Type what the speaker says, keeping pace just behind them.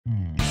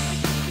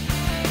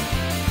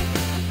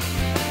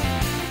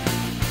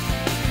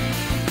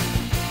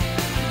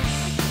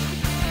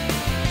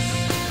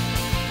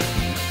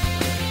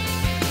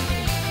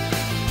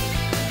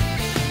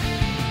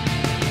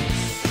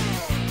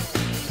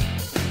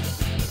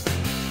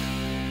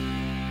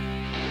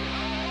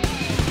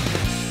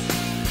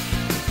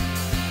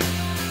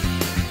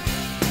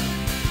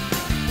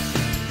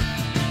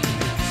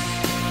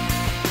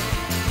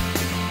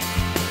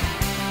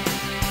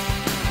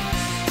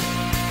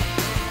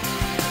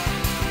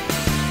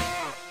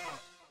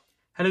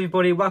Hello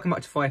everybody, welcome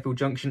back to Firefield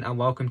Junction and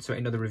welcome to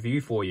another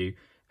review for you.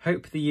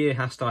 Hope the year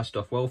has started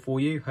off well for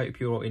you. Hope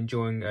you're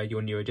enjoying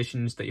your new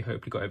additions that you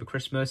hopefully got over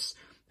Christmas,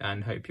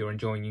 and hope you're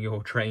enjoying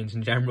your trains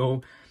in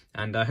general.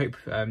 And I hope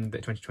that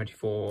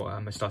 2024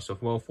 has started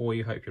off well for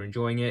you. Hope you're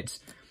enjoying it.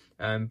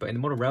 But in the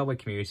model railway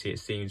community, it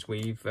seems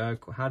we've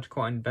had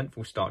quite an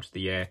eventful start to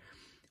the year,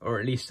 or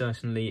at least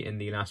certainly in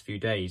the last few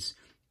days.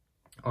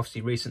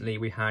 Obviously, recently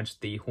we had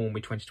the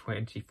Hornby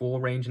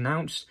 2024 range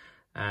announced,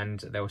 and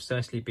there will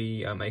certainly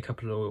be a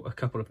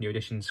couple of new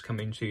additions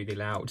coming to the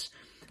layout,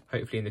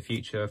 hopefully in the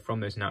future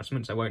from those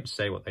announcements. I won't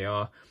say what they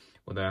are,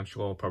 although I'm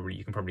sure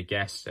you can probably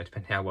guess,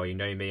 depending how well you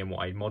know me and what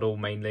I model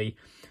mainly.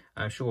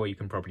 I'm sure you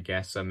can probably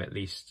guess probably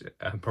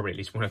at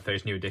least one of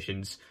those new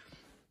additions.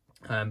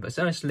 But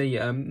certainly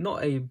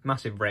not a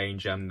massive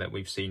range that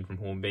we've seen from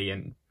Hornby,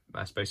 and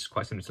I suppose it's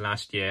quite similar to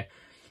last year.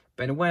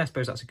 But in a way, I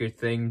suppose that's a good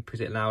thing, because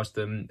it allows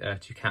them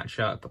to catch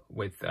up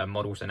with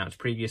models announced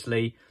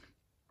previously.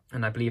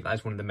 And I believe that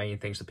is one of the main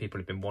things that people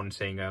have been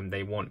wanting.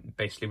 We want,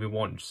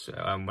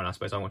 well, I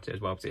suppose I want it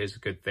as well, because it is a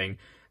good thing,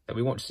 that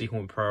we want to see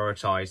Hornby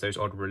prioritise those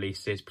odd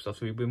releases, because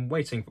obviously we've been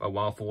waiting for a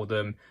while for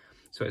them.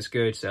 So it's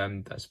good,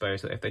 I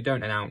suppose, that if they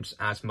don't announce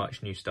as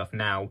much new stuff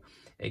now,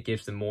 it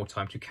gives them more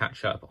time to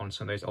catch up on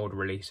some of those older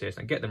releases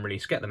and get them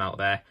released, get them out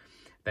there.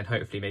 Then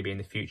hopefully maybe in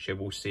the future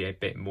we'll see a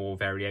bit more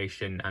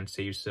variation and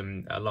see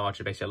a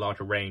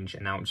larger range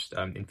announced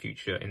in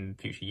future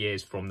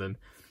years from them.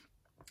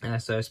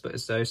 So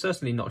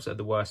certainly not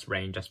the worst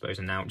range, I suppose,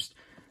 announced,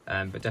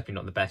 but definitely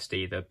not the best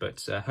either.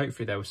 But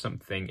hopefully there was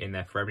something in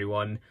there for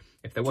everyone.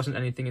 If there wasn't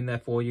anything in there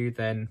for you,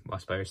 then I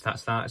suppose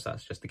that's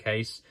just the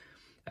case.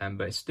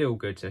 But it's still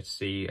good to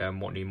see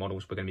what new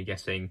models we're going to be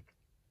getting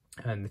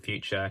in the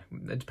future,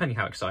 depending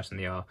how exciting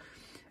they are.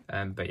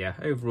 But yeah,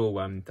 overall,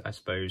 I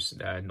suppose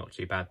not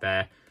too bad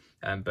there.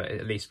 But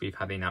at least we've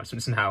had the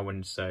announcements now,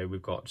 and so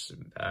we've got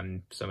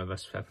some of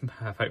us have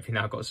hopefully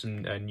now got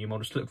some new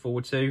models to look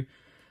forward to.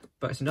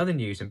 But it's another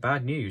news and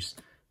bad news.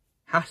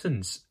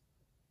 Hattons.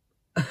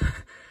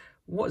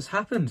 What's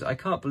happened? I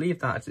can't believe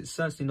that. It's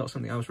certainly not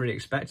something I was really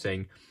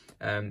expecting.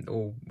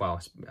 Or,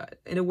 well,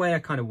 in a way I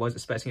kind of was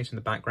expecting it in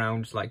the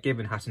background, like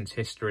given Hatton's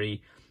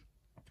history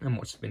and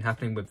what's been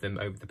happening with them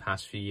over the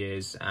past few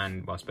years,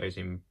 and well, I suppose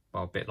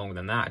a bit longer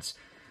than that,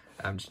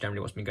 just generally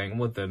what's been going on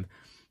with them.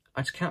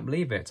 I just can't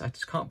believe it. I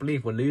just can't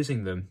believe we're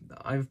losing them.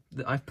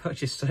 I've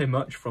purchased so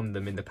much from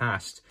them in the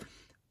past.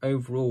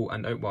 Overall,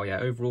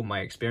 my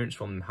experience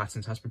from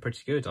Hattons has been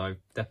pretty good. I've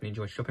definitely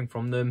enjoyed shopping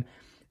from them.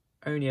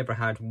 Only ever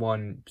had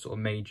one sort of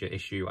major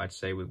issue, I'd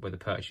say, with the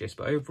purchase,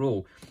 but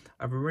overall,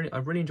 I've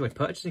really enjoyed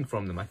purchasing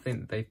from them. I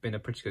think they've been a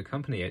pretty good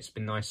company. It's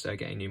been nice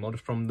getting new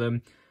models from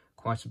them.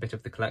 Quite a bit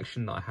of the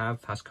collection that I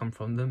have has come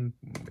from them,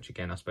 which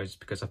again, I suppose is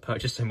because I've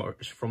purchased so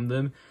much from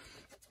them.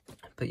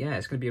 But yeah,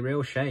 it's going to be a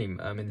real shame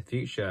in the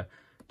future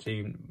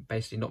to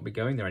basically not be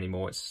going there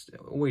anymore. It's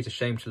always a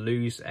shame to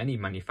lose any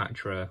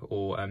manufacturer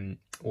or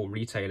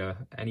retailer,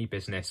 any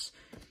business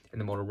in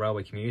the model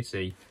railway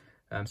community.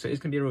 So it's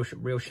going to be a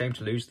real shame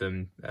to lose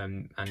them,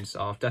 and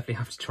I'll definitely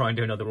have to try and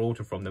do another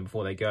order from them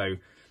before they go.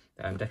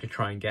 Definitely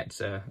try and get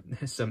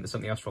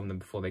something else from them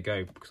before they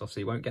go, because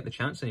obviously you won't get the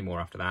chance anymore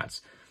after that.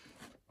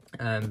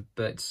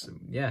 But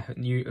yeah,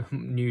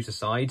 news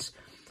aside,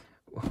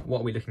 what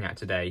are we looking at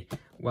today?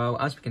 Well,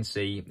 as we can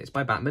see, it's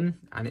by Bachmann,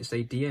 and it's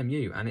a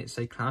DMU, and it's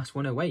a Class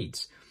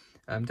 108.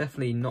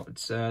 Definitely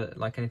not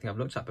like anything I've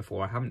looked at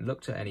before. I haven't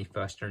looked at any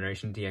first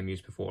generation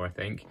DMUs before, I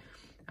think.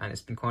 And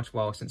it's been quite a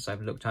while since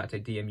I've looked at a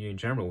DMU in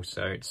general.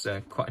 So it's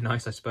quite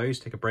nice, I suppose,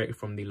 take a break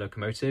from the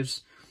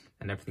locomotives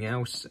and everything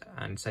else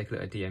and take a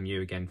look at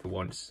DMU again for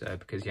once.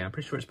 Because, yeah, I'm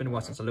pretty sure it's been a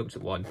while since I looked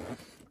at one.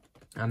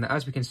 And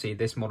as we can see,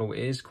 this model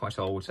is quite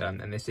old.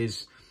 And this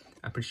is,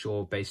 I'm pretty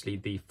sure, basically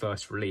the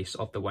first release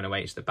of the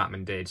 108s that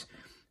Bachmann did.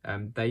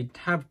 They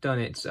have done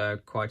it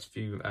quite a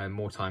few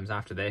more times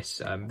after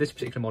this. This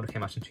particular model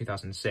came out in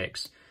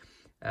 2006.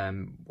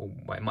 Well,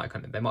 there might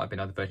have been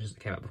other versions that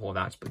came out before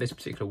that, but this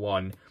particular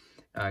one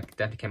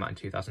definitely came out in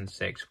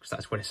 2006, because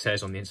that's what it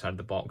says on the inside of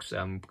the box.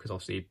 Because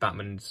obviously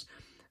Bachmann's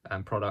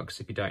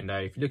products, if you don't know,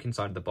 if you look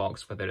inside of the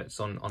box, whether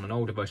it's on an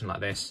older version like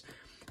this,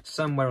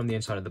 somewhere on the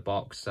inside of the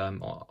box,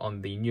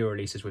 on the newer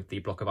releases with the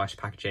block of ice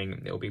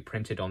packaging, it will be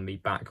printed on the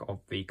back of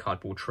the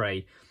cardboard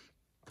tray.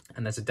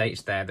 And there's a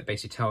date there that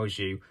basically tells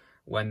you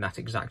when that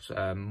exact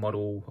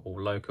model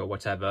or loco or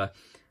whatever,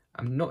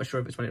 I'm not sure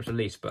if it's when it was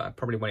released, but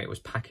probably when it was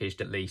packaged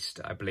at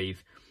least, I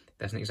believe.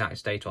 There's an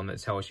exact date on that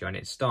tells you, and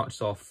it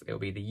starts off, it'll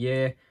be the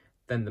year,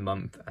 then the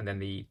month, and then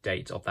the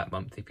date of that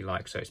month, if you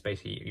like. So it's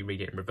basically, you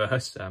read it in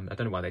reverse. I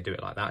don't know why they do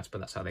it like that, but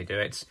that's how they do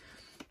it.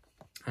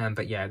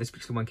 But yeah, this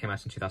particular one came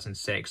out in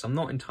 2006. I'm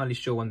not entirely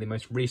sure when the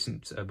most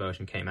recent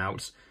version came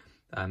out.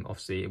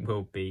 Obviously, it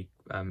will be,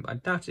 I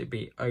doubt it'd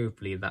be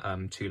overly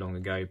that too long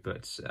ago,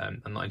 but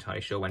I'm not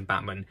entirely sure when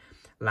Bachmann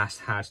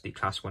last had the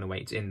Class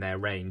 108 in their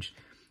range.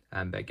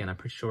 But again, I'm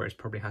pretty sure it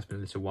probably has been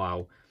a little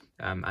while.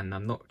 And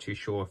I'm not too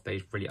sure if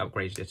they've really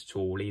upgraded it at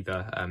all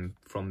either,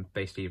 from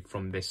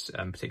this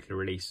particular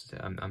release.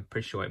 I'm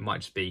pretty sure it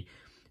might just be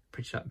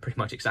pretty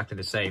much exactly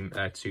the same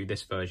to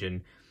this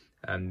version.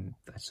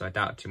 So I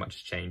doubt too much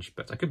has changed,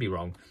 but I could be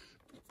wrong.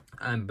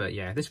 But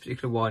yeah, this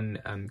particular one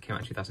came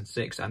out in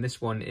 2006, and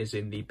this one is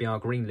in the BR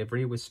green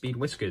livery with speed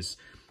whiskers.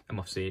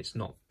 Obviously, it's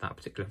not that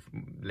particular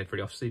livery,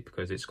 obviously,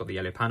 because it's got the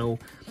yellow panel.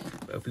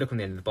 But if we look on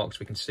the end of the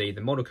box, we can see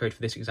the model code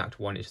for this exact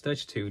one is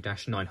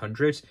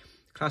 32-900,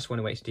 Class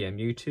 108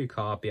 DMU,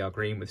 2-car BR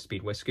green with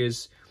speed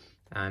whiskers.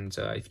 And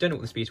if you don't know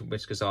what the speed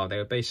whiskers are, they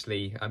were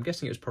basically, I'm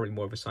guessing it was probably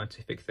more of a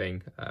scientific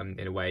thing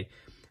in a way,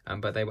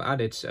 but they were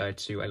added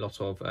to a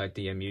lot of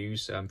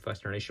DMUs,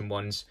 first generation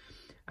ones,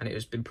 and it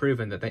has been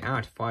proven that they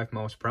add 5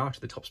 miles per hour to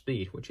the top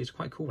speed, which is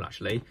quite cool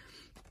actually.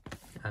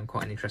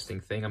 Quite an interesting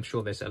thing. I'm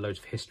sure there's loads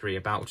of history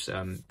about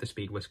the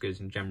speed whiskers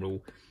in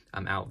general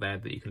out there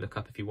that you can look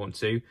up if you want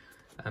to.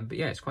 But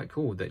yeah, it's quite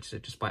cool that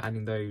just by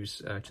adding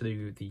those to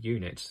the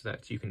units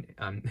that you can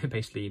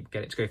basically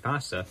get it to go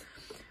faster.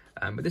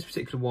 But this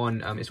particular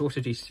one is also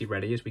DCC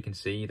ready, as we can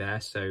see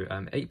there. So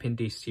 8-pin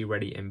DCC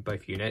ready in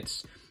both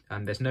units.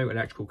 There's no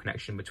electrical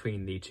connection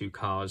between the 2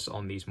 cars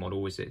on these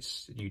models.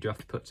 You do have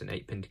to put an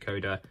 8-pin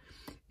decoder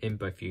in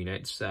both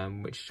units,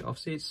 which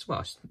obviously it's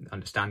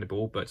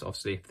understandable, but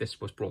obviously if this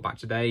was brought back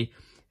today,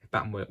 if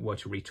Bachmann were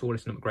to retool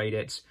it and upgrade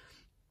it,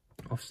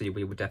 obviously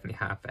we would definitely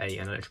have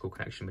an electrical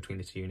connection between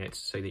the 2 units,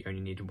 so that you only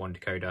needed 1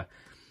 decoder.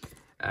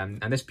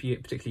 And this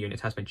particular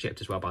unit has been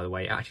chipped as well, by the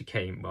way. It actually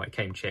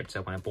came chipped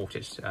when I bought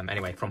it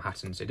anyway from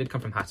Hatton's. It did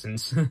come from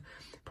Hatton's,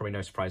 probably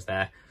no surprise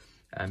there.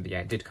 But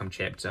yeah, it did come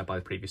chipped by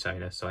the previous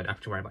owner, so I don't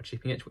have to worry about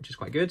chipping it, which is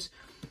quite good.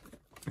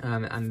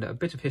 And a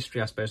bit of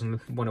history, I suppose, on the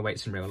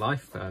 108s in real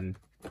life.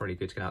 Probably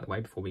good to get out of the way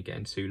before we get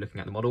into looking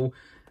at the model.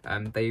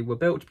 They were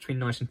built between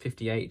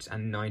 1958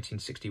 and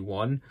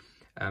 1961.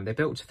 They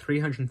built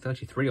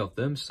 333 of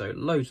them, so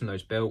loads and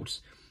loads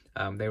built.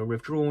 They were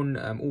withdrawn,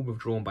 all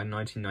withdrawn by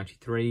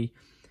 1993.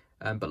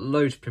 But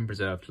loads have been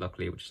preserved,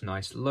 luckily, which is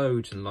nice.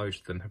 Loads and loads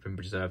of them have been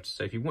preserved.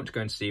 So if you want to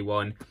go and see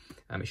one,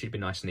 it should be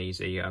nice and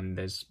easy.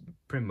 There's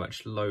pretty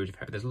much loads of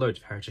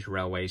heritage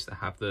railways that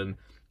have them.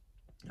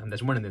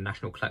 There's one in the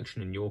National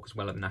Collection in York as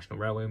well at the National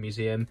Railway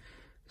Museum.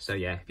 So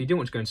yeah, if you do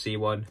want to go and see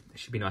one, it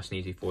should be nice and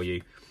easy for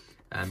you.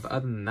 But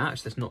other than that,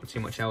 there's not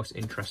too much else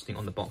interesting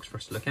on the box for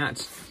us to look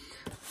at.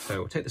 So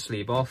we'll take the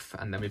sleeve off,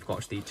 and then we've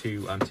got the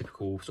 2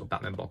 typical sort of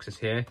Batman boxes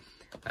here.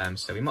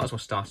 So we might as well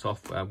start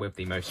off with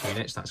the most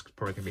units. That's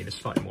probably going to be the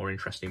slightly more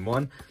interesting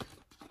one.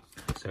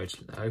 So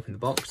just open the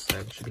box, so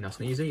it should be nice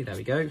and easy. There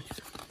we go.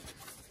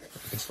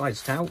 We can slide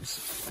it out,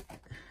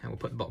 and we'll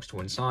put the box to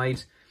one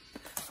side.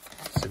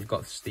 So we've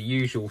got the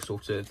usual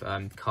sort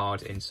of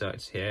card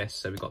inserts here.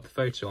 So we've got the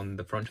photo on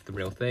the front of the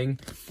real thing.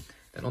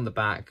 Then on the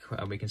back,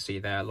 we can see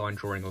there a line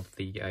drawing of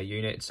the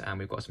units, and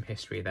we've got some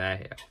history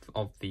there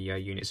of the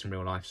units in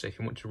real life. So if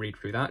you want to read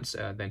through that,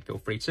 then feel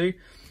free to.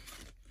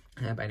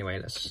 But anyway,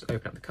 let's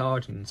open up the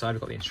card, and inside we've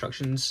got the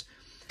instructions.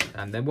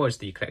 There was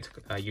the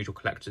usual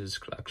collectors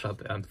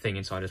club thing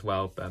inside as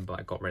well, but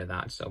I got rid of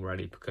that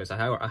already because I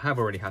have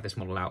already had this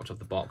model out of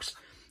the box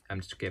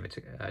just to give it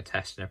a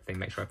test and everything,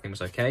 make sure everything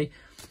was okay.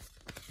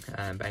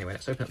 But anyway,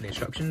 let's open up the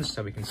instructions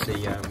so we can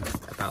see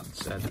about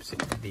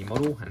the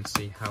model and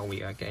see how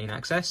we gain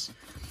access.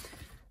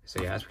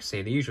 So yeah, as we can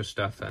see, the usual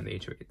stuff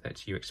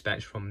that you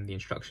expect from the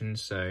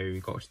instructions. So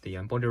we've got the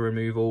body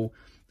removal.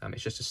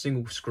 It's just a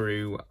single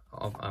screw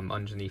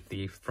underneath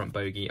the front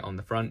bogie on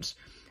the front,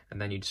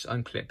 and then you just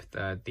unclip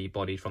the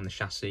body from the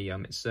chassis.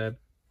 It's a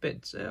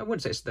bit, I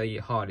wouldn't say it's the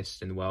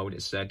hardest in the world.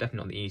 It's definitely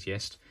not the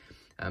easiest,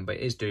 but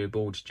it is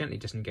doable. Just gently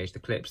disengage the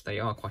clips. They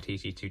are quite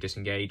easy to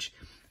disengage.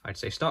 I'd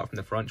say start from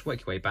the front, work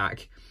your way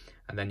back,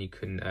 and then you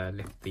can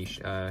lift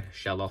the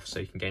shell off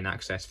so you can gain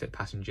access, fit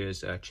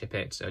passengers, chip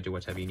it, do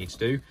whatever you need to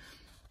do.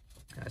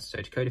 So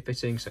decoder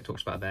fitting, so it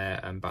talks about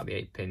there about the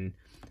 8-pin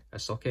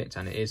socket,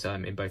 and it is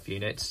in both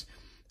units.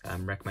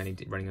 Recommending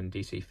running on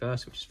DC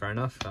first, which is fair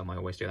enough. I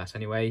always do that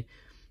anyway.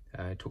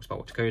 It talks about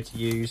what decoder to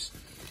use,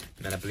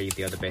 and then I believe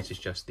the other bit is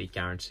just the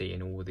guarantee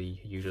and all the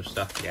usual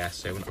stuff. Yeah,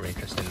 so we're not really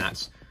interested in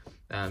that.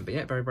 But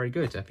yeah, very, very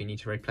good. If you need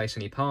to replace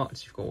any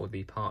parts, you've got all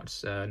the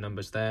parts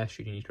numbers there,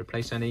 should you need to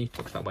replace any.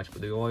 Talks about where to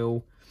put the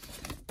oil,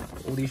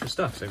 all the usual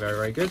stuff, so very,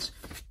 very good.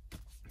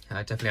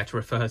 I definitely had to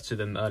refer to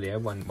them earlier,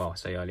 when I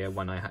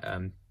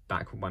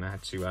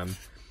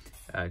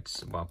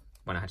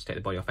had to take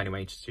the body off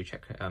anyway, just to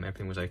check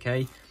everything was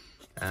okay.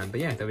 But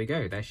yeah, there we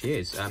go, there she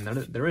is.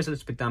 There is a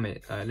little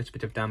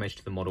bit of damage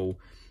to the model.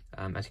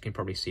 As you can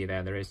probably see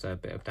there is a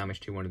bit of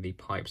damage to one of the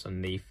pipes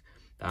underneath.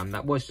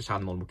 That was just how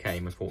the model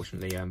came,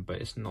 unfortunately, but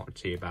it's not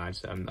too bad.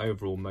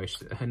 Overall,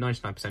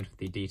 99% of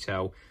the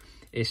detail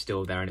is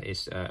still there, and it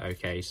is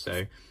okay.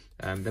 So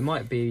there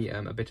might be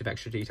a bit of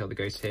extra detail that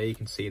goes here. You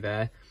can see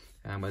there,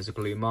 there's a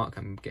glue mark.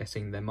 I'm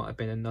guessing there might have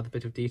been another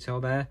bit of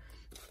detail there.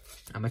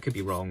 I could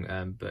be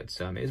wrong, but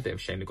it is a bit of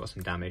a shame it got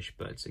some damage,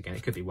 but again,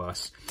 it could be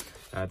worse.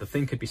 The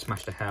thing could be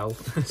smashed to hell,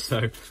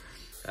 so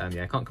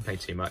yeah, I can't complain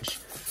too much.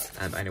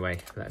 But anyway,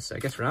 let's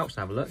guess we're out and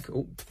have a look.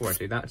 Oh, before I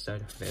do that, so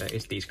there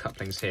is these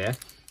couplings here,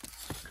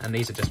 and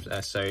these are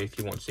just so if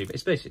you want to, but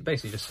it's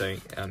basically just so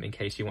in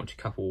case you want to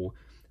couple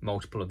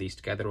multiple of these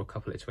together or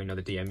couple it to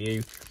another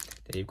DMU,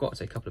 then you've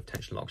got a couple of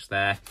tension locks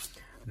there.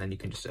 and then you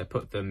can just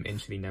put them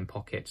into the NEM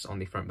pockets on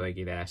the front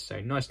bogie there. So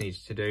nice and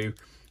easy to do.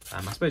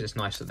 I suppose it's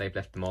nice that they've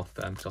left them off,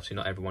 because obviously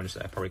not everyone's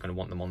probably going to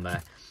want them on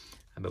there.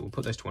 But we'll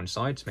put those to one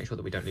side to make sure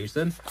that we don't lose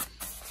them.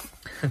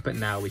 But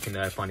now we can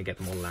finally get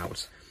them all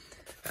out.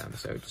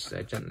 So just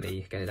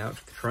gently get it out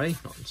of the tray,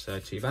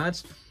 not too bad.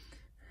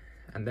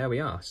 And there we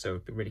are. So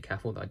be really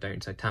careful that I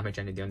don't damage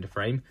any of the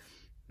underframe.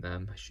 I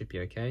should be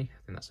okay.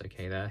 I think that's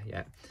okay there,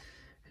 yeah.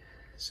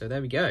 So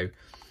there we go.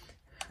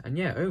 And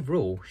yeah,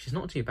 overall, she's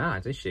not too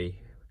bad, is she?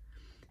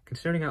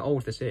 Considering how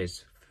old this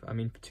is, I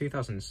mean, for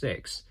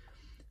 2006,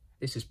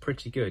 this is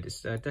pretty good.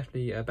 It's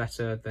definitely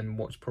better than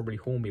what probably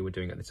Hornby were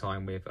doing at the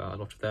time with a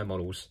lot of their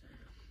models.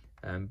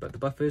 But the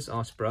buffers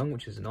are sprung,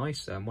 which is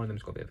nice. One of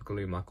them's got a bit of a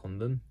glue mark on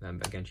them.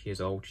 But again, she is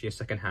old. She is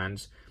second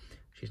hand.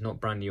 She's not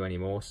brand new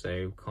anymore,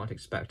 so can't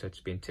expect her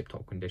to be in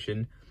tip-top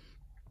condition.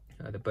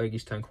 The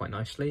bogey's toned quite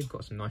nicely.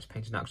 Got some nice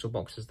painted axle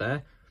boxes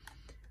there.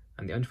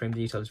 And the underframe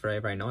detail is very,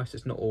 very nice.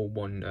 It's not all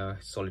one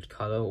solid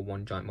colour or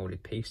one giant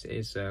moulded piece. It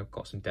is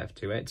got some depth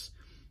to it.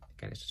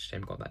 Again, it's just a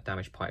shame I've got that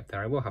damaged pipe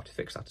there. I will have to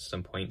fix that at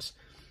some point,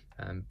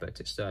 but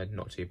it's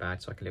not too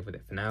bad, so I can live with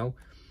it for now.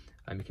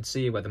 You can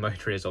see where the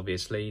motor is,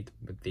 obviously,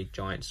 with the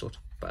giant sort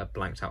of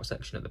blanked out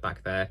section at the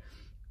back there.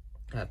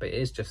 But it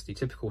is just the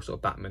typical sort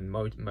of Bachmann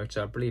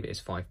motor. I believe it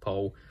is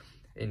 5-pole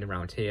in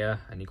around here,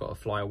 and you've got a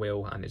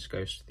flywheel, and it just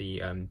goes to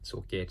the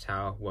sort of gear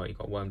tower where you've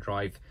got worm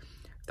drive.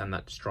 Then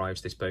that just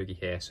drives this bogie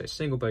here. So it's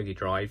single bogie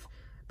drive,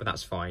 but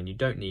that's fine. You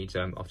don't need,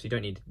 obviously you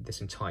don't need this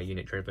entire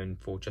unit driven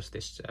for just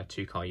this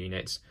 2-car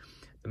unit.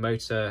 The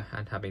motor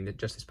and having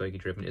just this bogie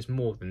driven is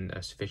more than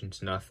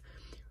sufficient enough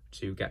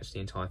to get the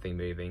entire thing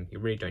moving. You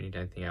really don't need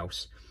anything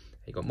else.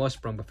 You've got more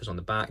sprung buffers on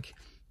the back.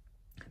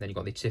 Then you've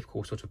got the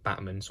typical sort of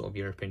Bachmann sort of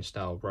European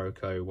style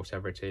Roco,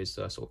 whatever it is,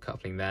 sort of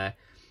coupling there,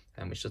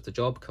 which does the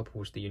job,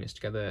 couples the units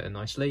together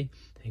nicely.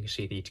 You can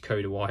see the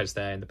decoder wires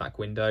there in the back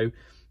window.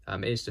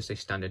 It is just a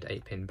standard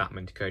 8-pin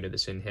Bachmann decoder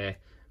that's in here,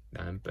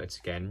 but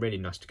again, really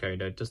nice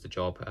decoder, does the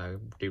job.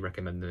 Do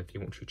recommend them if you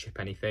want to chip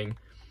anything.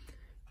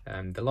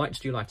 The lights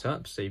do light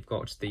up, so you've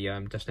got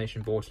the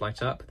destination boards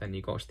light up, then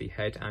you've got the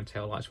head and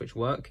tail lights which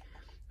work.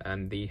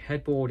 The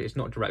headboard is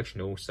not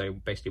directional, so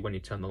basically when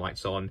you turn the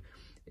lights on,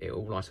 it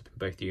will light up in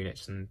both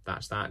units, and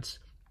that's that.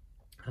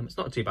 It's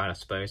not too bad, I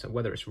suppose.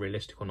 Whether it's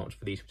realistic or not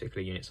for these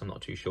particular units, I'm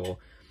not too sure.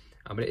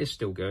 But it is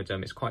still good.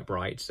 It's quite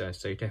bright, so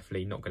you're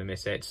definitely not going to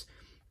miss it.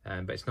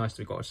 But it's nice that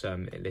we've got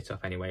it lit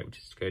up anyway, which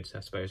is good. I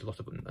suppose a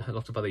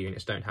lot of other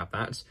units don't have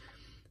that,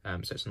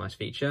 so it's a nice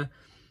feature.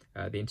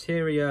 The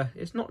interior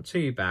is not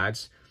too bad.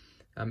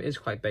 It is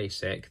quite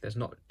basic. There's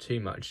not too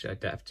much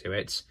depth to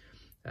it,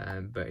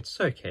 but it's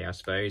okay, I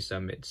suppose.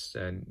 It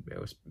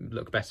will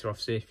look better,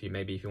 obviously, if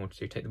you want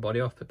to take the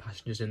body off, put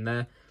passengers in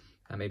there,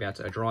 and maybe add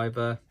a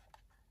driver.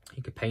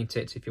 You could paint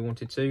it if you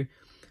wanted to.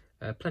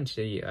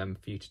 Plenty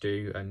for you to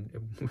do, and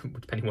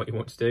depending what you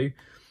want to do.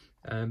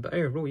 But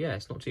overall, yeah,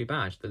 it's not too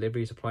bad. The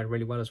livery is applied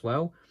really well as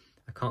well.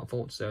 I can't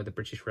fault the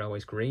British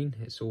Railways green.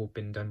 It's all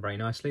been done very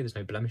nicely. There's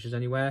no blemishes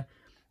anywhere.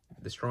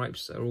 The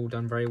stripes are all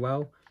done very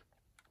well.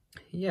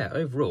 Yeah,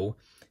 overall,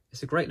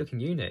 it's a great looking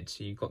unit.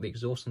 You've got the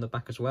exhaust on the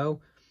back as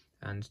well,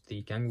 and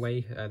the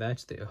gangway there,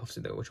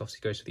 which obviously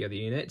goes to the other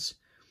units.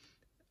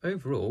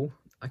 Overall,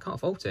 I can't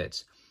fault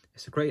it.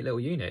 It's a great little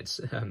unit.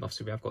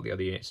 Obviously, we have got the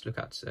other units to look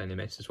at in a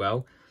minute as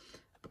well.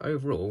 But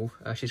overall,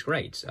 she's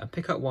great.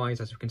 Pickup-wise,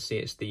 as you can see,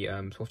 it's the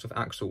sort of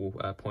axle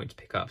point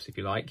pickups, if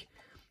you like,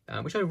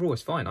 which overall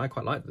is fine. I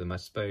quite like them, I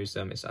suppose.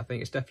 I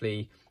think it's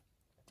definitely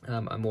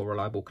a more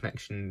reliable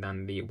connection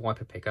than the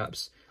wiper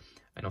pickups.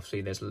 And obviously,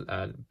 there's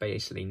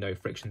basically no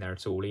friction there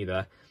at all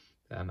either.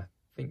 I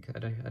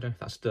don't know if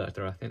that's dirt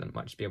there. I think that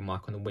might just be a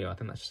mark on the wheel. I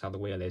think that's just how the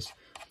wheel is.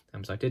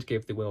 So I did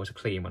give the wheels a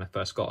clean when I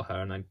first got her,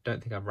 and I don't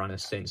think I've run her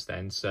since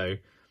then. So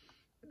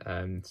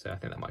I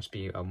think that might just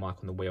be a mark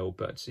on the wheel.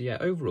 But yeah,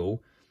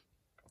 overall,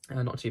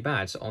 not too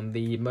bad. On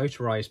the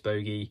motorised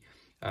bogie,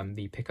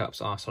 the pickups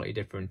are slightly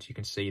different. You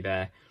can see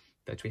there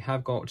that we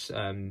have got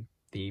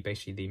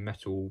basically the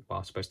metal, well,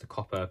 I suppose the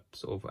copper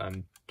sort of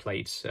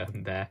plates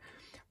there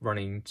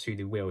running to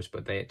the wheels,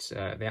 but they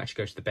actually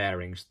go to the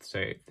bearings. So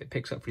it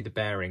picks up through the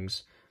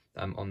bearings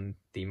on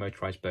the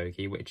motorised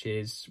bogie, which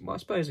is, well, I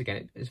suppose,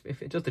 again,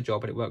 if it does the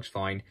job and it works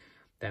fine,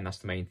 then that's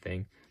the main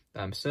thing.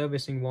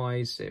 Servicing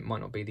wise, it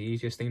might not be the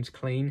easiest thing to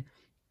clean,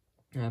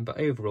 but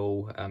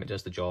overall it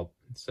does the job.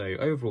 So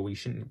overall, we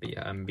shouldn't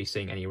be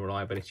seeing any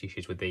reliability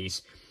issues with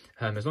these.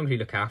 As long as you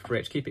look after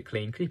it, keep it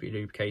clean, keep it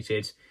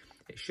lubricated,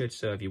 it should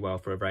serve you well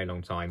for a very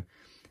long time.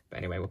 But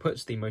anyway, we'll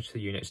put the motor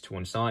units to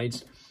one side,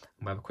 and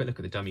we'll have a quick look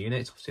at the dummy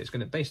unit. So it's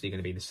basically going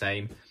to be the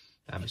same.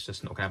 It's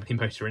just not going to have any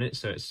motor in it,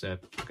 so it's going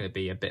to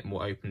be a bit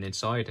more open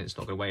inside, and it's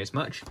not going to weigh as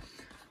much.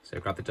 So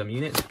grab the dummy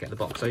unit, get the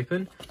box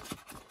open,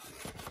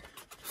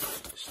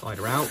 slide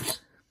her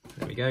out.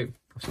 There we go.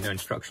 Obviously, no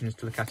instructions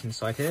to look at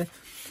inside here.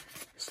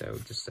 So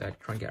just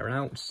try and get her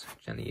out,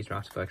 gently ease her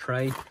out of her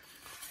tray.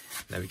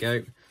 There we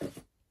go.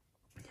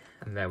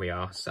 And there we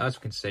are. So as you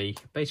can see,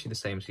 basically the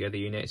same as the other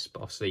units,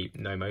 but obviously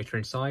no motor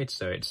inside,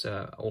 so it's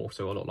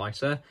also a lot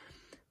lighter.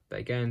 But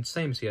again,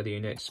 same as the other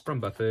units, sprung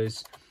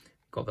buffers,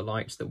 Got the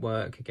lights that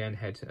work, again,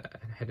 head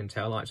and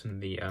tail lights on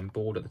the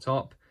board at the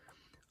top.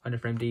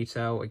 Underframe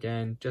detail,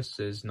 again, just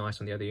as nice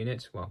on the other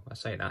unit. Well, I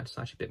say that, it's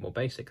actually a bit more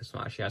basic, it's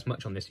not actually as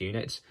much on this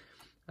unit.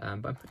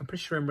 But I'm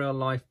pretty sure in real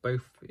life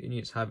both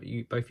units have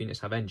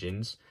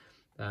engines,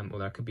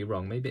 although I could be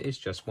wrong. Maybe it is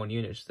just one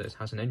unit that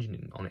has an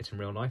engine on it in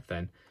real life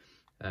then.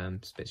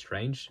 It's a bit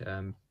strange.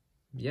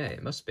 Yeah,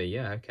 it must be,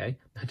 yeah, okay.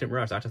 I didn't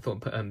realise that. I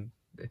thought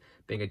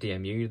being a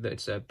DMU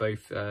that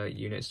both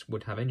units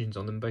would have engines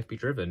on them, both be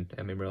driven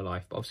in real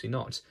life, but obviously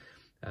not.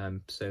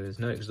 So there's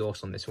no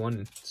exhaust on this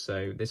one,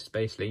 so this is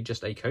basically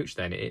just a coach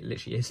then. It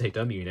literally is a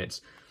dumb unit.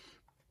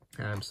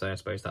 So I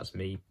suppose that's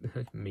me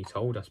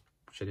told. I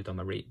should have done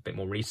my bit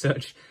more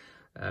research.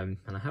 And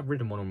I have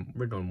ridden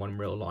on one in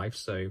real life,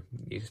 so you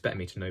expect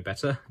me to know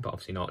better, but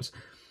obviously not.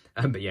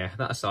 But yeah,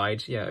 that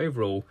aside, yeah,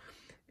 overall,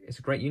 it's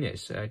a great unit.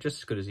 Just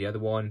as good as the other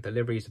one. The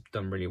liveries have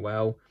done really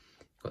well.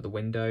 Got the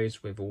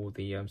windows with all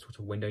the sort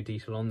of window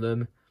detail on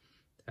them.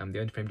 The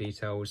underframe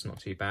details, not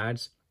too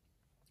bad.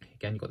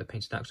 Again, you've got the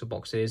painted axle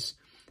boxes.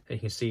 And you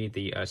can see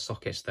the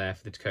sockets there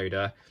for the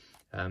decoder.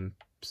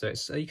 So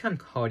it's you can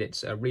hide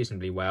it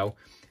reasonably well.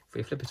 If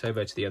we flip it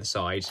over to the other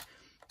side,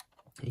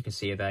 you can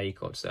see there you've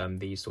got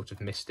these sort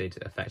of misted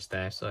effects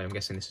there. So I'm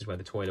guessing this is where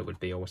the toilet would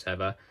be or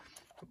whatever.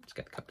 Let's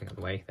get the coupling out of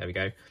the way. There we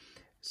go.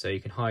 So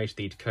you can hide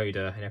the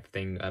decoder and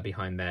everything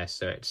behind there.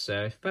 So it's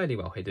fairly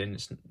well hidden.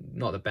 It's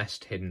not the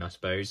best hidden, I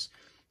suppose.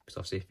 Because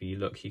obviously if you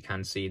look, you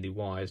can see the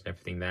wires and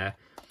everything there.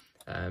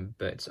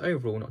 But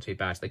overall, not too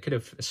bad. So they could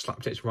have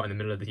slapped it right in the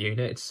middle of the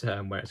unit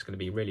where it's going to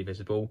be really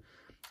visible.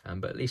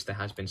 But at least there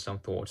has been some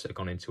thought that have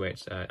gone into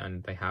it.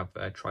 And they have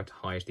tried to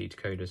hide the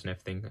decoders and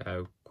everything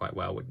quite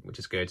well, which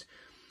is good.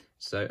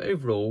 So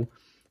overall,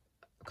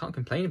 I can't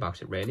complain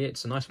about it really.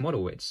 It's a nice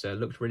model. It's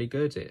looked really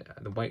good.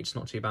 The weight's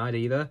not too bad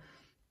either.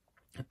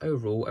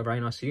 Overall, a very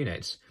nice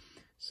unit.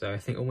 So I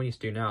think all we need to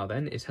do now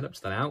then is head up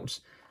to the layout,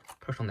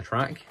 push on the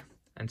track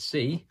and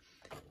see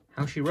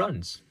how she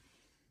runs.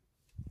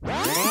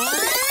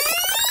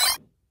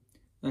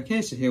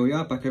 Okay, so here we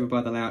are back over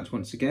by the layout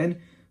once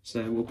again.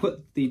 So we'll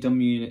put the dumb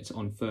unit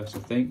on first, I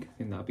think. I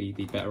think that'll be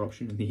the better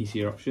option and the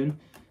easier option.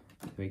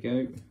 There we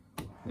go.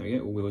 There we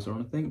go, all wheels are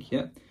on, I think,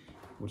 yep.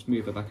 We'll just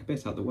move it back a bit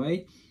out of the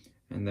way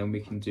and then we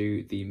can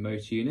do the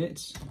motor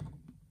unit.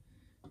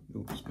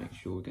 We'll just make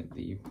sure we get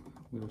the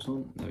wheels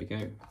on. There we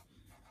go.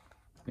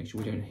 Make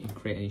sure we don't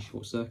create any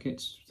short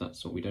circuits.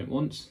 That's what we don't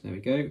want. There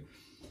we go.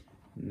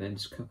 And then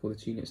just couple the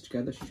two units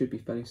together. Should be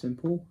fairly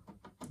simple.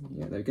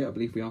 Yeah, there we go. I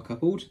believe we are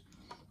coupled.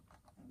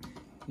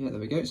 Yeah, there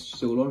we go. It's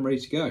just all on, ready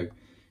to go.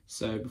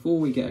 So before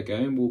we get her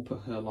going, we'll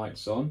put her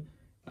lights on.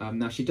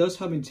 Now she does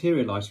have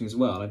interior lighting as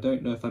well. I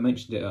don't know if I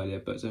mentioned it earlier,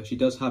 but she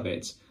does have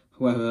it.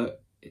 However,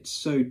 it's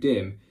so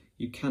dim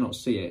you cannot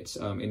see it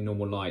in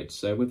normal light.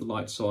 So with the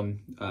lights on,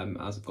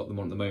 as I've got them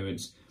on at the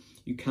moment,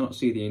 you cannot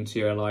see the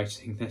interior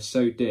lighting. They're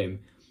so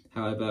dim.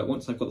 However,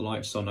 once I've got the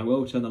lights on, I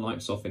will turn the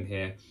lights off in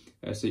here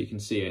so you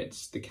can see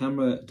it. The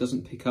camera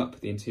doesn't pick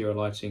up the interior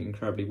lighting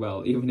incredibly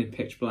well, even in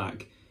pitch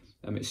black.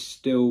 It's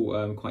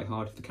still quite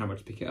hard for the camera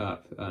to pick it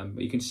up,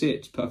 but you can see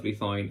it perfectly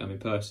fine. In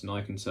person,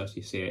 I can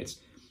certainly see it.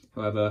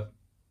 However,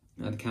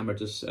 the camera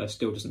just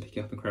still doesn't pick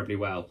it up incredibly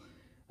well.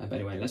 But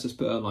anyway, let's just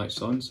put our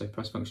lights on. So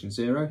press function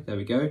 0. There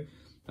we go.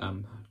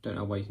 Don't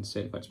know where you can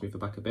see it. If I just move it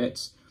back a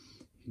bit,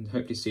 you can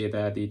hopefully see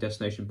there the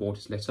destination board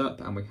is lit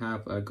up, and we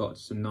have got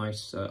some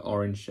nice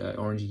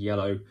orangey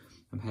yellow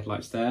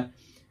headlights there.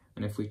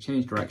 And if we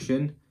change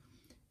direction,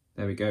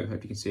 there we go.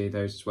 Hope you can see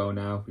those as well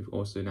now. We've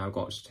also now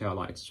got tail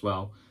lights as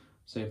well.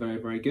 So very,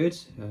 very good.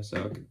 So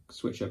I'll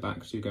switch it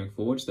back to going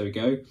forwards. There we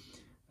go.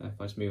 If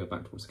I just move it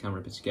back towards the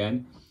camera a bit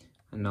again.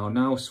 And I'll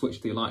now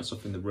switch the lights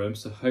off in the room,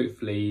 so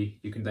hopefully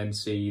you can then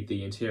see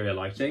the interior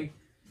lighting.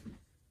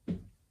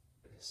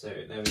 So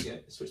there we go,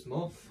 switch them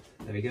off,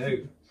 there we go.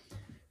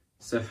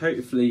 So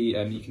hopefully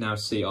you can now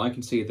see, I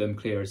can see them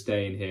clear as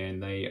day in here,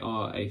 and they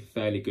are a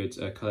fairly good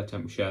colour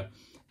temperature.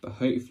 But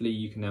hopefully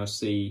you can now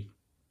see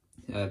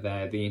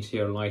there the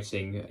interior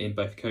lighting in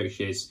both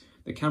coaches.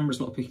 The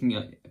camera's not picking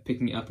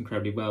it up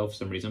incredibly well for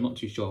some reason, I'm not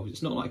too sure.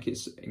 It's not like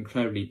it's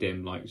incredibly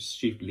dim, like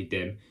stupidly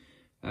dim.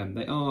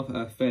 They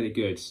are fairly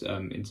good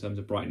in terms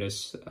of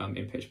brightness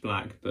in pitch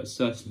black, but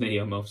certainly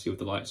obviously with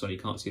the lights on you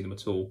can't see them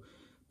at all.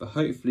 But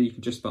hopefully you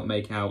can just about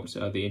make out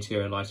the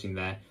interior lighting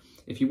there.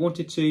 If you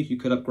wanted to, you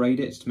could upgrade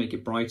it to make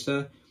it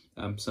brighter.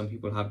 Some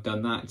people have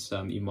done that.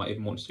 You might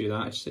even want to do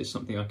that. It's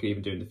something I could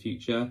even do in the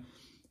future.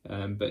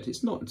 But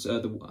it's not,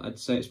 I'd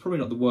say it's probably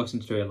not the worst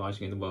interior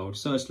lighting in the world.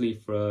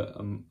 Certainly for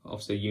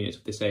obviously units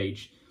of this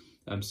age,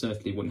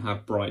 certainly wouldn't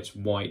have bright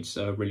white,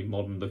 really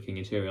modern looking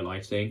interior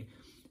lighting.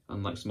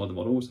 Unlike some other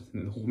models, I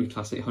think the Hornby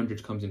Classic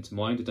 800 comes into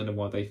mind. I don't know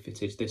why they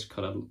fitted this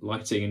colour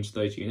lighting into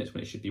those units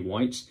when it should be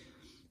white,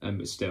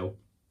 but still,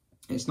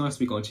 it's nice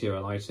to be got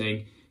interior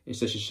lighting. It's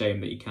just a shame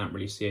that you can't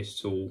really see it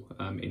at all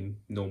in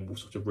normal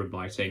sort of room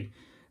lighting.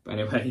 But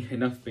anyway,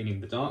 enough being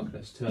in the dark.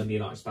 Let's turn the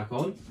lights back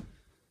on.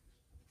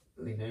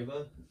 Lean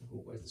over.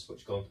 Oh, where's the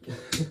switch gone?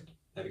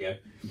 There we go.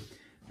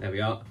 There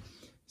we are.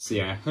 So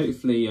yeah,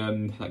 hopefully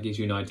that gives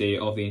you an idea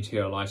of the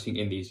interior lighting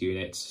in these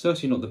units.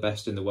 Certainly not the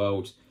best in the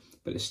world,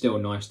 but it's still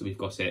nice that we've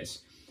got it.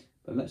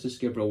 But let's just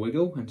give her a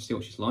wiggle and see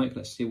what she's like.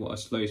 Let's see what her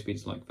slow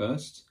speed's like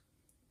first.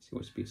 See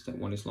what speed step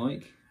 1 is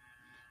like.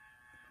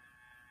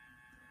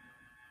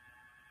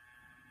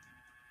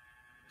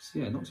 So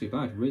yeah, not too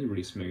bad, really,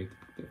 really smooth.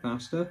 A bit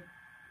faster.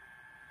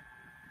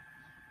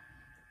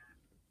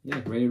 Yeah,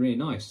 really, really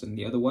nice. And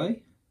the other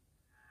way.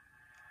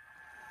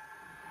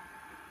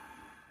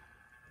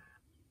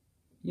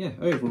 Yeah,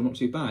 overall not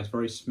too bad.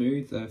 Very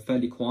smooth,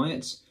 fairly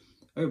quiet.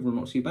 Overall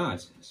not too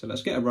bad. So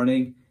let's get her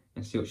running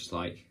and see what she's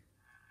like.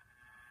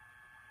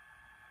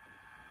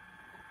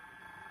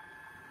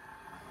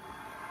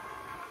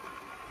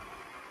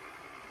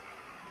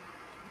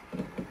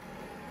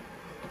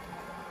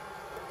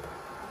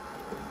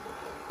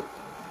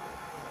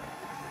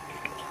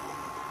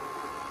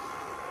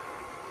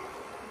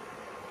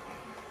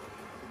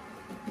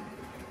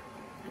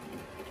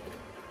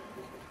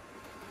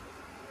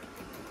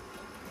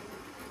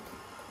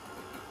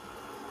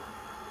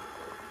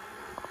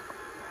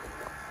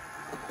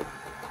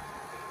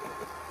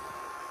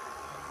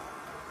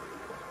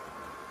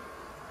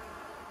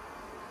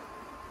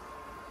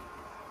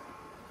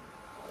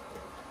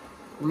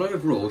 Well,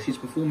 overall, she's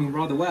performing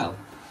rather well.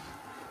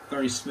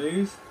 Very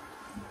smooth,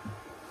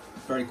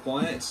 very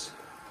quiet,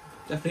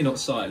 definitely not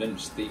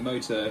silent. The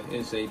motor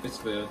is a bit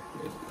of a,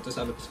 it does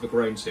have a bit of a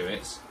groan to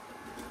it.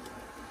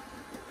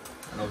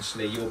 And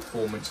obviously your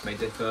performance may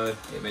differ,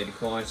 it may be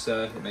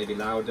quieter, it may be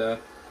louder.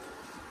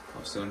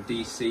 Obviously on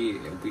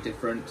DC it will be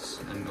different,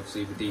 and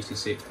obviously with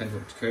DCC it depends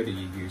what decoder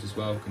you use as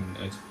well, can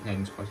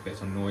depend quite a bit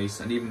on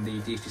noise, and even the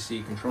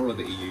DCC controller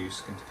that you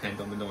use can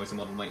depend on the noise the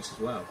model makes as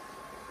well.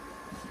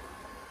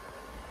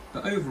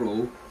 But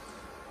overall,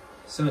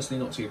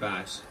 certainly not too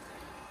bad.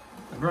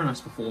 A very nice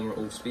performer at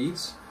all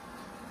speeds.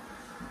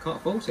 Can't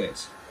fault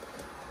it.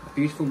 A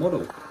beautiful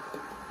model.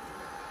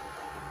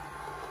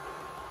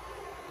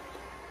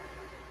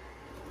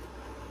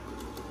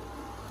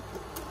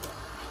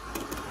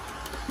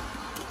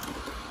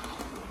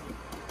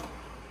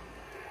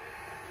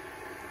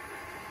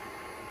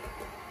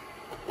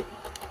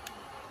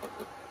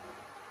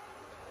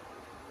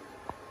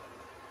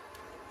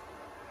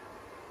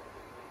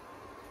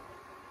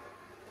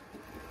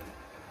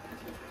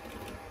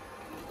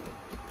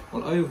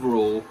 Well,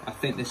 overall, I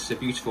think this is a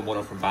beautiful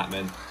model from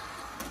Bachmann.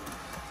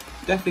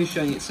 Definitely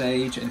showing its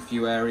age in a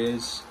few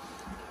areas.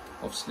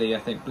 Obviously, I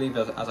believe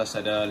as I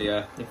said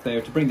earlier, if they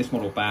were to bring this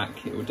model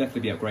back, it would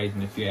definitely be upgraded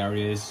in a few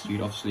areas.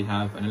 You'd obviously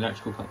have an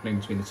electrical coupling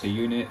between the two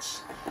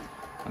units,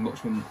 a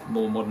much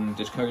more modern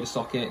decoder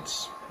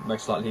socket,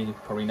 most likely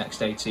probably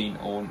Next 18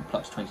 or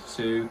Plus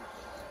 22.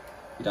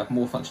 You'd have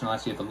more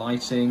functionality of the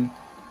lighting,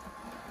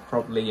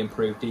 probably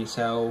improved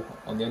detail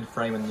on the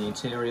underframe and the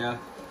interior.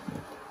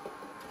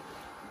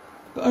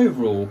 But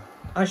overall,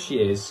 as she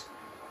is,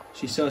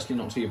 she's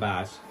certainly not too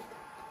bad.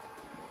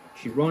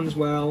 She runs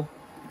well,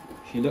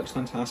 she looks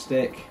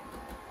fantastic.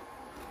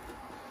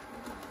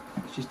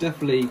 She's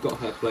definitely got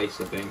her place,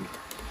 I think.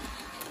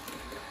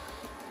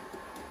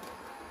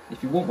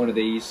 If you want one of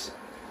these,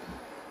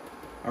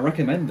 I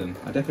recommend them.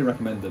 I definitely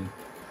recommend them.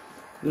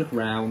 Look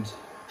around,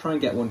 try and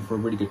get one for a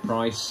really good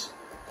price,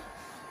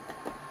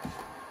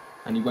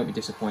 and you won't be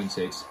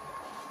disappointed.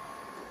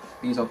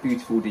 These are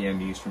beautiful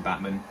DMUs from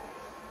Bachmann.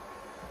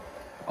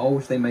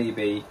 Old they may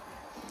be,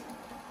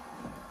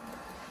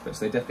 but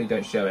they definitely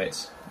don't show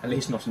it, at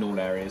least not in all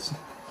areas.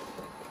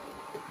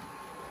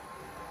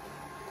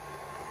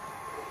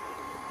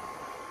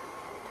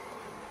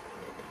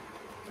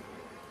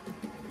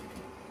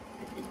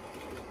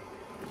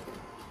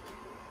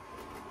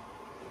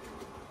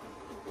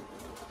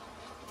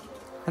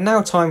 And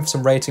now time for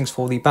some ratings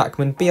for the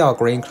Bachmann BR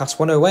Green Class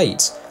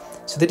 108.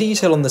 So the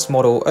detail on this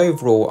model,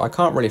 overall, I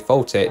can't really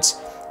fault it.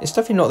 It's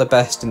definitely not the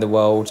best in the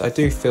world. I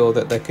do feel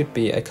that there could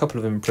be a couple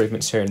of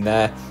improvements here and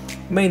there,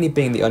 mainly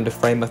being the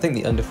underframe. I think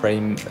the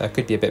underframe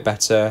could be a bit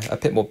better, a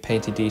bit more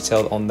painted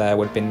detail on there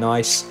would have been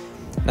nice.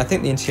 And I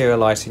think the interior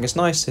lighting, as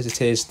nice as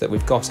it is that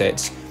we've got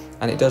it,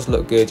 and it does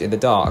look good in the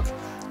dark,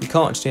 you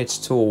can't see it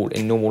at all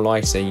in normal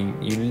lighting.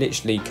 You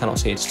literally cannot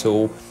see it at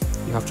all.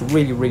 You have to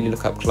really, really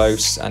look up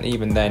close, and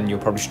even then you'll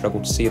probably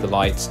struggle to see the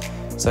light.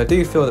 So I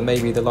do feel that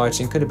maybe the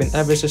lighting could have been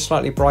ever so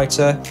slightly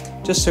brighter,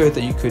 just so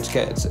that you could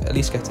at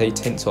least get a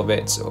tint of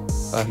it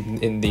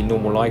in the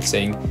normal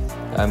lighting,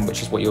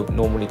 which is what you're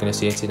normally going to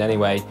see it in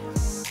anyway.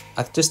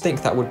 I just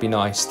think that would be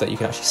nice, that you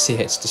can actually see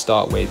it to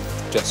start with,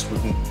 just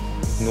with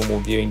normal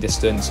viewing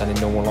distance and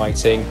in normal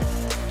lighting.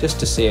 Just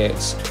to see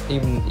it,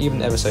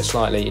 even ever so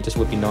slightly, it just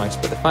would be nice.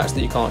 But the fact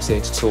that you can't see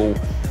it at all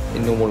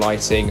in normal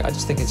lighting, I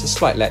just think it's a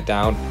slight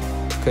letdown,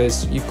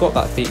 because you've got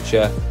that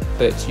feature,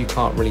 but you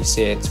can't really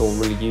see it or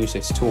really use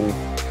it at all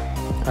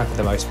for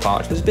the most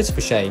part. It's a bit of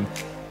a shame,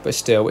 but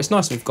still, it's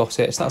nice we've got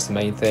it, so that's the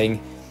main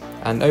thing.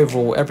 And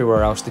overall,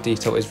 everywhere else, the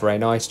detail is very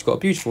nice. You've got a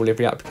beautiful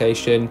livery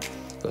application,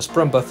 you've got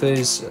sprung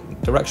buffers,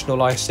 directional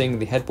lighting,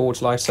 the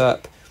headboards light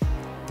up.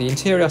 The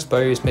interior, I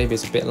suppose, maybe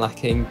is a bit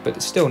lacking, but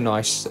it's still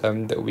nice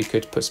that we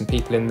could put some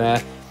people in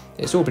there.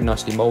 It's all been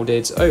nicely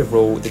moulded.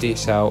 Overall, the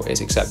detail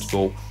is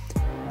acceptable.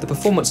 The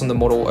performance on the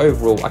model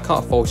overall, I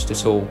can't fault it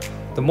at all.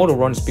 The model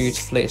runs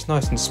beautifully, it's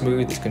nice and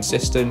smooth, it's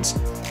consistent.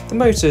 The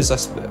motors, I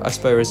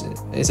suppose,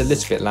 is a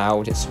little bit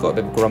loud, it's got a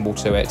bit of grumble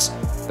to it.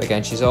 But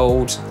again, she's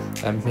old,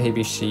 and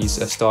maybe she's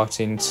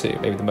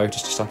maybe the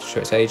motor's just starting to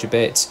show its age a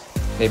bit.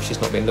 Maybe she's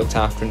not been looked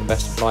after in the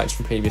best of lights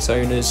from previous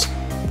owners.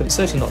 But it's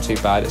certainly not too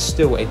bad, it's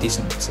still a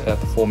decent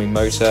performing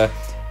motor.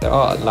 There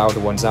are louder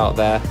ones out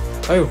there.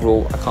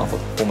 Overall, I can't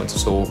fault the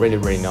performance at all, really,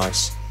 really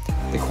nice.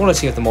 The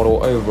quality of the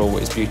model overall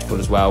is beautiful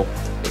as well.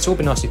 It's all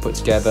been nicely put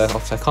together.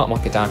 Obviously, I can't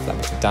mark it down for that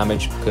bit of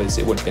damage because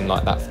it wouldn't have been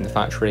like that from the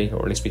factory, or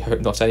at least we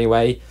hope not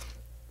anyway.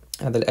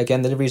 And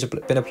again, the liveries have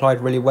been applied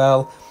really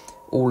well.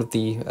 All of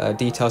the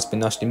details have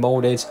been nicely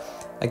moulded.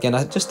 Again,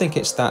 I just think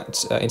it's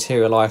that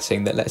interior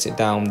lighting that lets it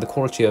down. The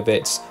quality of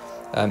it,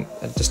 I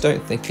just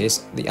don't think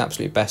is the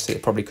absolute best that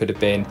it probably could have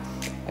been.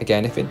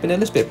 Again, if it had been a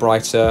little bit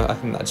brighter, I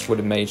think that just would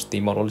have made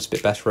the model a little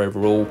bit better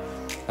overall.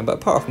 But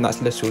apart from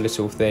that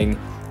little thing,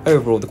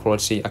 overall the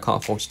quality, I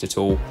can't fault it at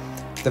all.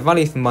 The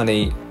value for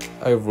money,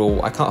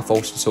 overall, I can't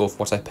fault it at all for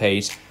what I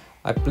paid.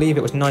 I believe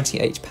it was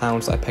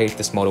 £98 that I paid for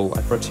this model,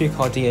 and for a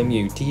 2-car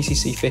DMU,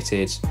 DCC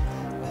fitted,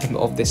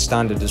 of this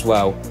standard as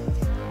well.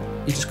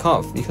 You just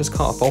can't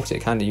fault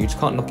it, can you? You just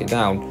can't knock it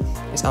down.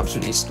 It's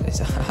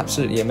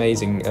absolutely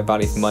amazing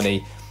value for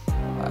money.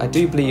 I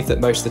do believe that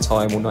most of the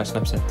time, or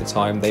 99% of the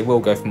time, they will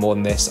go for more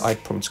than this. I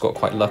probably just got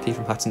quite lucky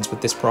from Hattons with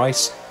this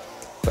price.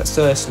 But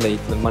certainly,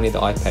 for the money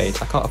that I paid,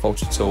 I can't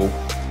fault it at all.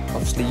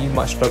 Obviously, you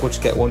might struggle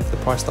to get one for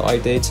the price that I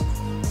did,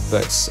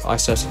 but I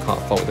certainly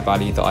can't fault the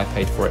value that I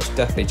paid for it.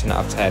 Definitely 10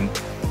 out of 10.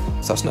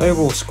 So that's an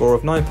overall score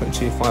of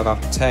 9.25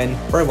 out of 10.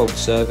 Very well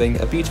deserving.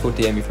 A beautiful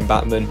DMU from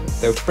Bachmann. If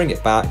they were to bring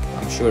it back,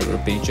 I'm sure it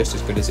would be just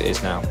as good as it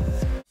is now.